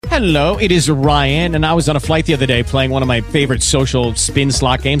Hello, it is Ryan, and I was on a flight the other day playing one of my favorite social spin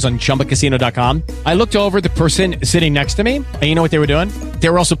slot games on ChumbaCasino.com. I looked over at the person sitting next to me, and you know what they were doing? They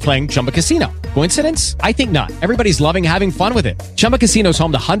were also playing Chumba Casino. Coincidence? I think not. Everybody's loving having fun with it. Chumba Casino is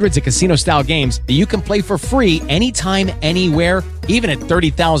home to hundreds of casino-style games that you can play for free anytime, anywhere, even at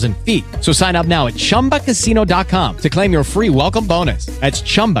 30,000 feet. So sign up now at ChumbaCasino.com to claim your free welcome bonus. That's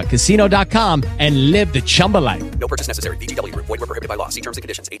ChumbaCasino.com and live the Chumba life. No purchase necessary. VGW. Void where prohibited by law. See terms and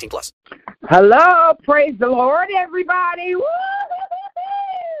conditions. 18+. Hello, praise the Lord, everybody. Woo!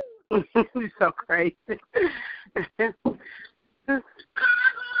 So crazy.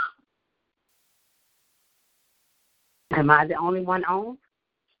 Am I the only one on?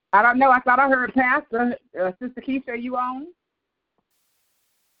 I don't know. I thought I heard Pastor. Sister Keisha, are you on?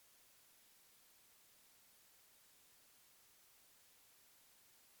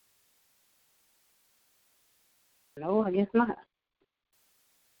 No, I guess not.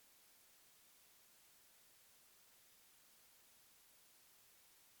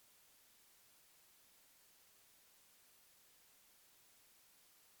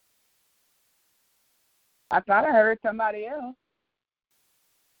 I thought I heard somebody else.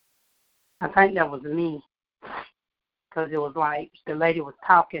 I think that was me, because it was like the lady was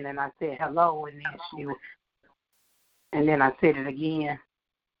talking, and I said hello, and then I said it again,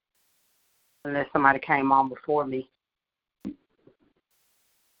 unless somebody came on before me.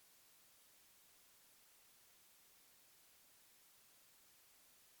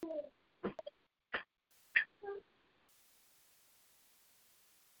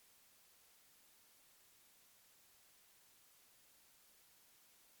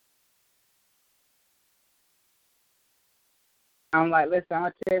 I'm like, listen, I'm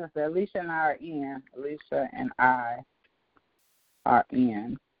going to tell you, so Alicia and I are in. Alicia and I are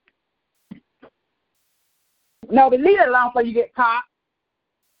in. No, but leave it alone before you get caught.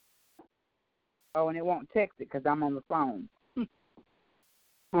 Oh, and it won't text it because I'm on the phone.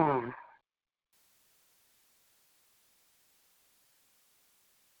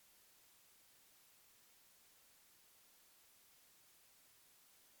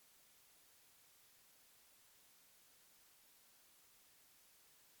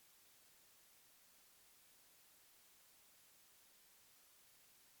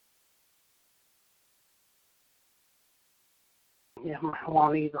 Yeah, I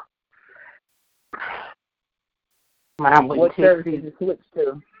won't either. Mine wouldn't What text service either. did you switch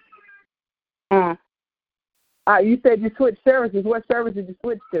to? You said you switched services. What service did you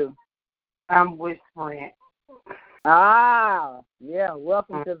switch to? I'm with Sprint. Ah, yeah,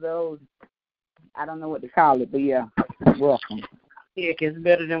 welcome to those. I don't know what to call it, but yeah, welcome. Yeah, it's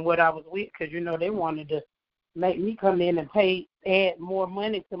better than what I was with, because, they wanted to make me come in and add more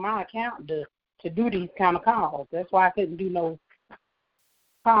money to my account to do these kind of calls. That's why I couldn't do no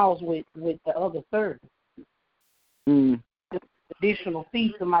calls with the other service. Additional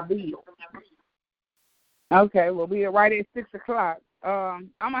fee to my bill. Okay, well, we are right at 6 o'clock.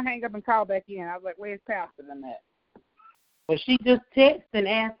 I'm going to hang up and call back in. I was like, where's Pastor than that? Well, she just texted and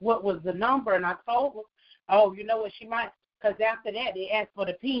asked what was the number, and I told her, oh, you know what, she might, because after that, they asked for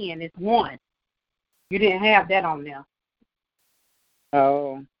the PIN. It's 1. You didn't have that on there.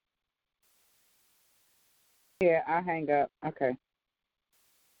 Oh. Yeah, I'll hang up. Okay.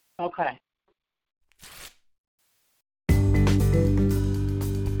 Okay.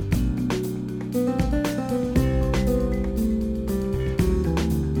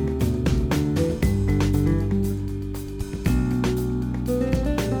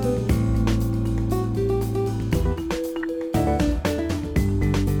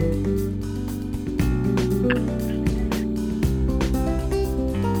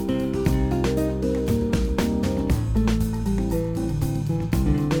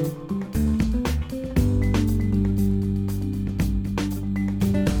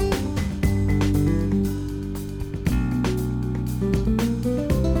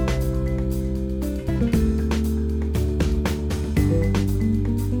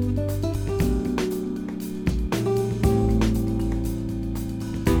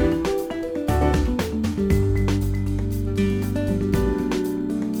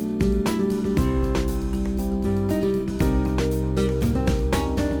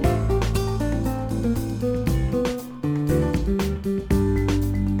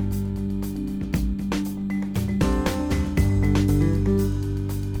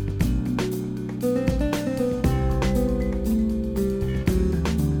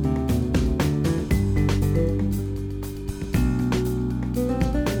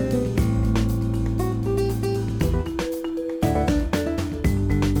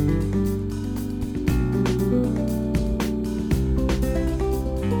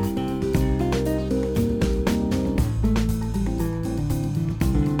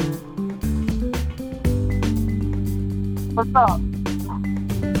 What's up?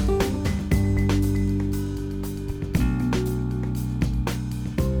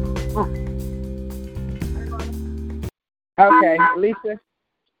 Okay, Alicia.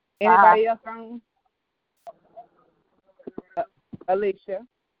 Anybody else on? Alicia.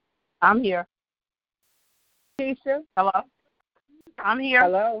 I'm here. Keisha. Hello? I'm here.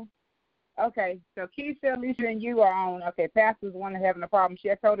 Hello. Okay, so Keisha, Alicia, and you are on. Okay, Pastor's one having a problem.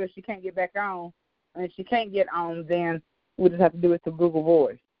 I told her she can't get back on. And if she can't get on, then we'll just have to do it through Google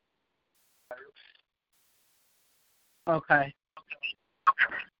Voice. Okay.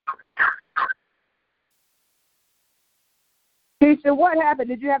 Keisha, what happened?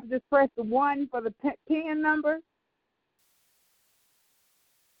 Did you have to just press the 1 for the PIN number?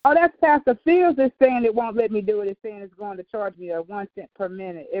 Oh, that's Pastor Fields is saying it won't let me do it. It's saying it's going to charge me 1 cent per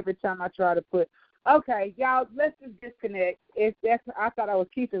minute every time I try to put. Okay, y'all, let's just disconnect. I thought that was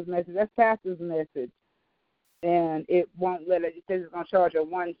Keisha's message. That's Pastor's message. And it won't let it. It says it's going to charge her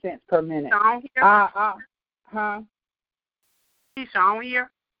 1 cent per minute. On here? Huh? Keisha on here?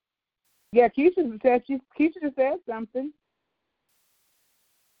 Yeah, Keisha just said something.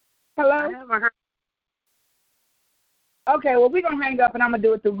 Hello? I haven't heard. Okay, well, we're going to hang up, and I'm going to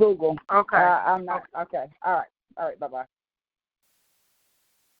do it through Google. Okay. I'm not. Okay. All right, bye-bye.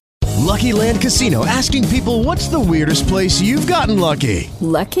 Lucky Land Casino, asking people, what's the weirdest place you've gotten lucky?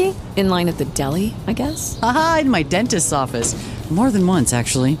 Lucky? In line at the deli, I guess? Aha, in my dentist's office. More than once,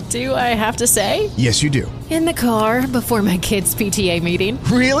 actually. Do I have to say? Yes, you do. In the car before my kids' PTA meeting.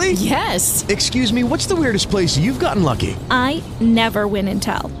 Really? Yes. Excuse me, what's the weirdest place you've gotten lucky? I never win and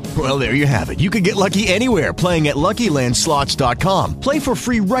tell. Well, there you have it. You can get lucky anywhere, playing at LuckyLandSlots.com. Play for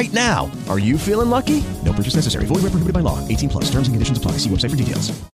free right now. Are you feeling lucky? No purchase necessary. Void where prohibited by law. 18+. Terms and conditions apply. See website for details.